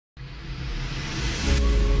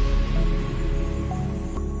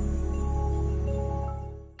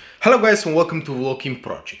Hello guys and welcome to VoloKin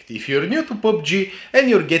Project. If you're new to PUBG and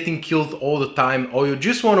you're getting killed all the time, or you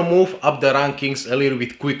just want to move up the rankings a little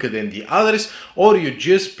bit quicker than the others, or you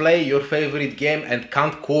just play your favorite game and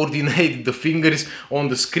can't coordinate the fingers on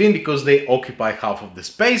the screen because they occupy half of the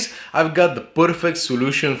space, I've got the perfect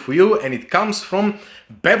solution for you, and it comes from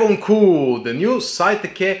Beboncool, the new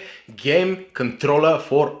Saitake game controller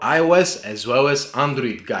for iOS as well as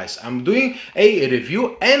Android. Guys, I'm doing a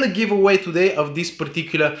review and a giveaway today of this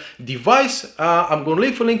particular device. I'm gonna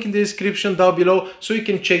leave a link in the description down below so you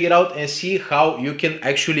can check it out and see how you can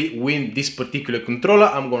actually win this particular controller.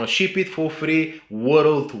 I'm gonna ship it for free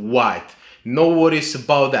worldwide. No worries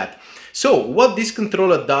about that. So what this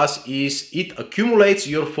controller does is it accumulates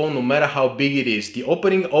your phone no matter how big it is. The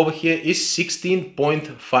opening over here is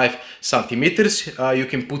 16.5 centimeters. You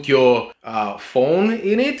can put your phone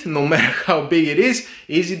in it no matter how big it is.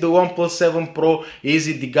 Is it the OnePlus 7 Pro? Is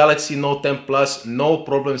it the Galaxy Note 10 Plus? No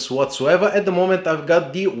problems whatsoever. At the moment I've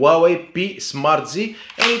got the Huawei P Smart Z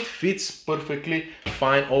and it fits perfectly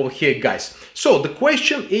fine over here, guys. So the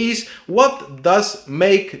question is, what does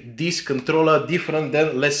make this controller different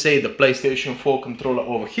than, let's say, the PlayStation 4 controller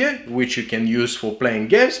over here, which you can use for playing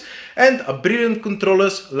games, and a brilliant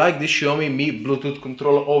controllers like the Xiaomi Mi Bluetooth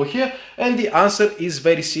controller over here? And the answer is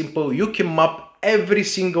very simple. You can map every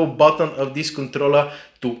single button of this controller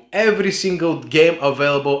to every single game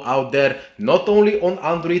available out there, not only on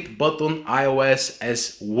Android but on iOS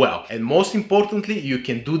as well. And most importantly, you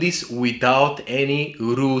can do this without any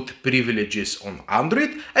root privileges on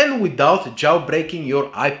Android and without jailbreaking your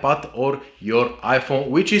iPad or your iPhone,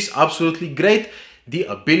 which is absolutely great. The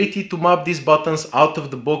ability to map these buttons out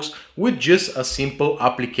of the box with just a simple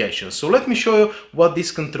application. So let me show you what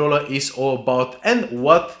this controller is all about and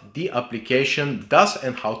what the application does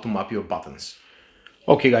and how to map your buttons.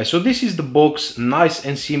 Okay guys, so this is the box, nice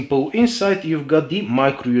and simple. Inside you've got the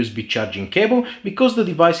micro USB charging cable. Because the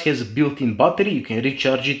device has a built-in battery, you can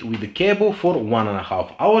recharge it with the cable for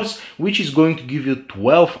 1.5 hours, which is going to give you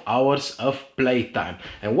 12 hours of playtime.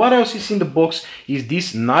 And what else is in the box is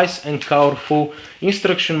this nice and colorful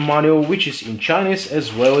instruction manual, which is in Chinese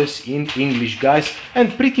as well as in English, guys.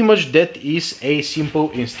 And pretty much that is a simple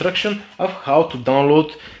instruction of how to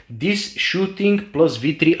download this Shooting plus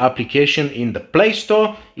V3 application in the Play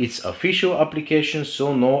Store. It's official application,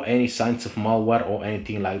 so no any signs of malware or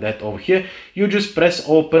anything like that over here. You just press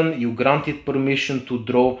open, you grant it permission to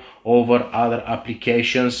draw over other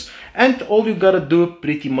applications, and all you gotta do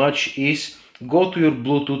pretty much is go to your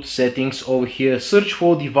Bluetooth settings over here, search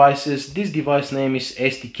for devices. This device name is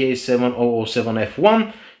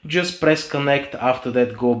STK7007F1. Just press connect. After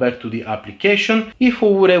that, go back to the application. If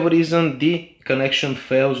for whatever reason the connection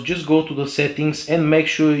fails, just go to the settings and make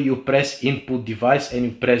sure you press input device and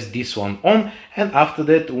you press this one on. And after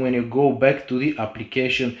that, when you go back to the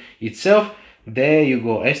application itself, there you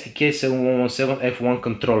go, STK7117F1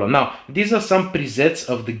 controller. Now, these are some presets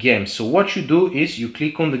of the game. So what you do is you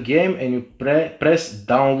click on the game and you press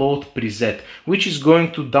download preset, which is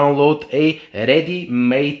going to download a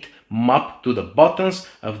ready-made map to the buttons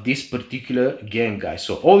of this particular game, guys.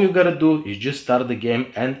 So all you gotta do is just start the game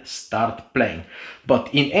and start playing. But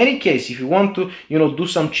in any case, if you want to, do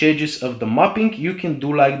some changes of the mapping, you can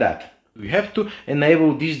do like that. You have to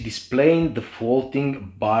enable this displaying the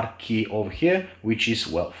floating bar key over here, which is,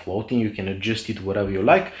 well, floating. You can adjust it whatever you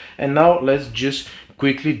like. And now let's just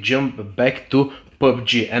quickly jump back to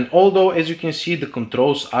PUBG. And although, as you can see, the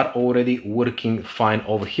controls are already working fine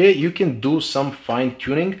over here, you can do some fine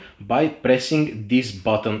tuning by pressing this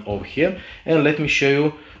button over here. And let me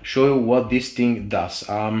show you what this thing does.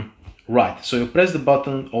 Right, so you press the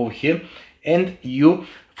button over here and you,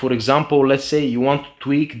 for example, let's say you want to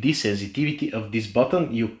tweak the sensitivity of this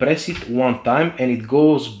button. You press it one time and it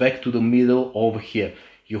goes back to the middle over here.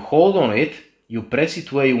 You hold on it, you press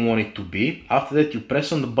it where you want it to be. After that, you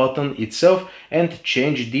press on the button itself and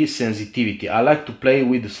change the sensitivity. I like to play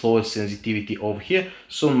with the slowest sensitivity over here.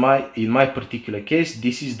 So in my particular case,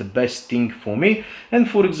 this is the best thing for me. And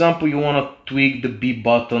for example, you want to tweak the B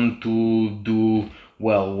button to do,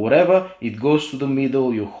 well, whatever. It goes to the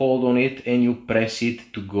middle, you hold on it and you press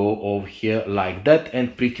it to go over here like that.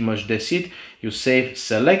 And pretty much that's it. You save,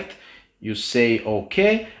 select, you say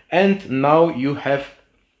okay. And now you have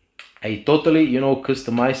a totally,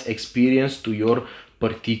 customized experience to your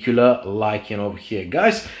particular liking over here,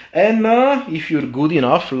 guys. And if you're good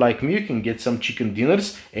enough like me, you can get some chicken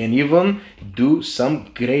dinners and even do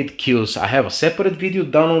some great kills. I have a separate video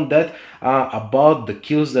done on that about the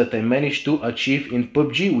kills that I managed to achieve in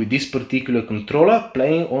PUBG with this particular controller,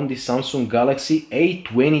 playing on the Samsung Galaxy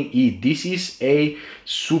A20e. This is a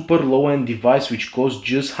super low-end device which costs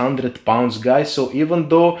just £100, guys. So even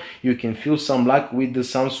though you can feel some luck with the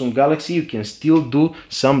Samsung Galaxy, you can still do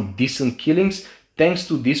some decent killings thanks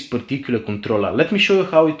to this particular controller. Let me show you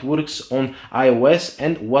how it works on iOS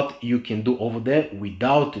and what you can do over there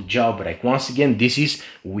without jailbreak. Once again, this is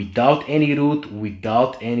without any root,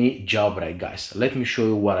 without any jailbreak, guys. Let me show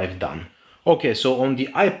you what I've done. Okay, so on the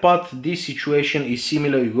iPad, this situation is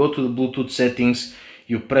similar. You go to the Bluetooth settings,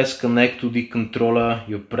 you press connect to the controller,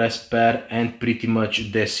 you press pair, and pretty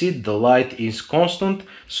much that's it. The light is constant.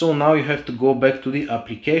 So now you have to go back to the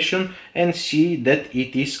application and see that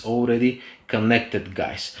it is already connected,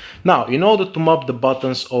 guys. Now, in order to map the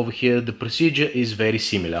buttons over here, the procedure is very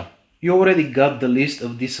similar. You already got the list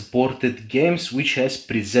of the supported games, which has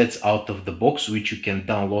presets out of the box, which you can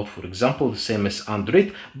download, for example, the same as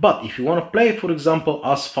Android. But if you want to play, for example,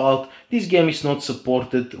 Asphalt, this game is not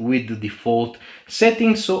supported with the default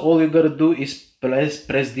settings. So all you gotta do is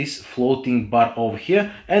press this floating bar over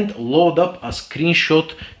here and load up a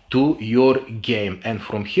screenshot to your game, and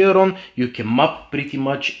from here on you can map pretty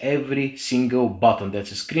much every single button.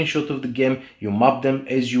 That's a screenshot of the game. You map them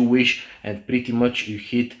as you wish and pretty much you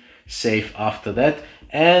hit save after that.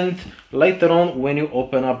 And later on, when you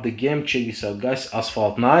open up the game, check this out, guys,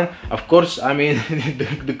 Asphalt 9. Of course, I mean,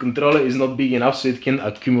 the controller is not big enough so it can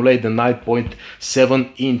accumulate the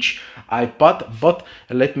 9.7-inch iPad, but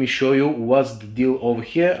let me show you what's the deal over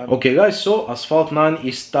here. Okay, guys, so Asphalt 9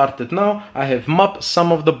 is started now. I have mapped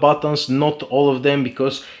some of the buttons, not all of them,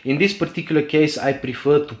 because in this particular case I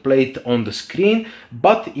prefer to play it on the screen.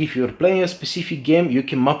 But if you're playing a specific game, you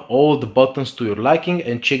can map all the buttons to your liking.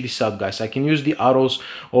 And check this out, guys, I can use the arrows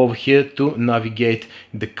over here to navigate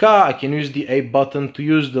the car. I can use the A button to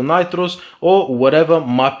use the nitros, or whatever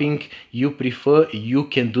mapping you prefer. You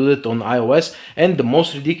can do that on iOS. And the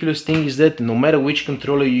most ridiculous thing is that no matter which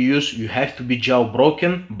controller you use, you have to be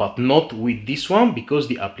jailbroken, but not with this one, because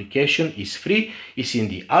the application is free. It's in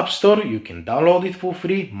the App Store. You can download it for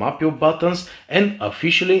free, map your buttons, and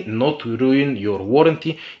officially not ruin your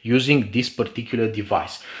warranty using this particular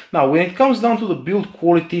device. Now, when it comes down to the build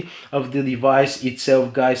quality of the device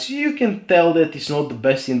itself, guys, you can tell that it's not the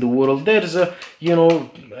best in the world. There's a, you know,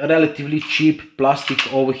 relatively cheap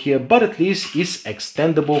plastic over here, but at least it's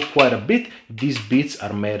extendable quite a bit. These bits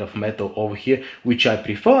are made of metal over here, which I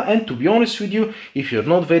prefer. And to be honest with you, if you're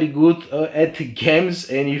not very good at games,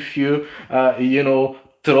 and if you you know,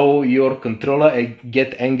 throw your controller and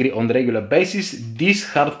get angry on a regular basis, this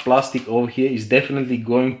hard plastic over here is definitely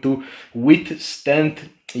going to withstand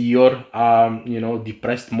your you know,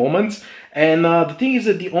 depressed moments. And the thing is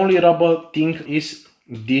that the only rubber thing is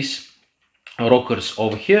this rockers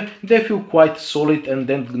over here. They feel quite solid and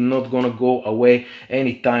they're not gonna go away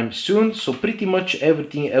anytime soon. So pretty much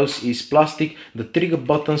everything else is plastic. The trigger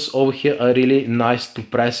buttons over here are really nice to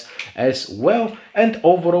press as well, and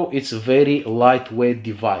overall it's a very lightweight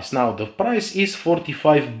device. Now the price is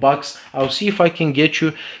 45 bucks. I'll see if I can get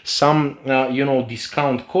you some you know,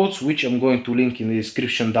 discount codes, which I'm going to link in the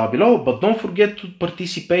description down below. But don't forget to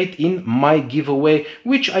participate in my giveaway,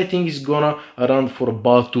 which I think is gonna run for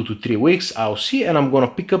about 2 to 3 weeks. I'll see, and I'm gonna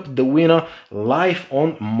pick up the winner live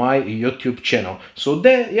on my YouTube channel. So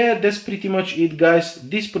that, yeah, that's pretty much it, guys.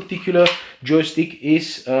 This particular joystick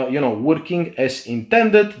is you know, working as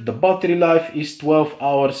intended. The battery life is 12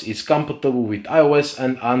 hours. It's compatible with iOS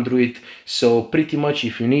and Android. So pretty much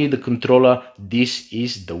if you need a controller, this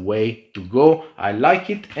is the way to go. I like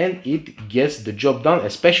it, and it gets the job done,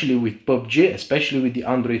 especially with PUBG, especially with the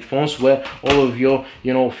Android phones where all of your,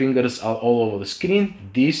 you know, fingers are all over the screen.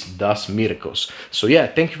 This does miracles. So yeah,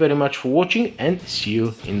 thank you very much for watching, and see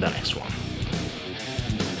you in the next one.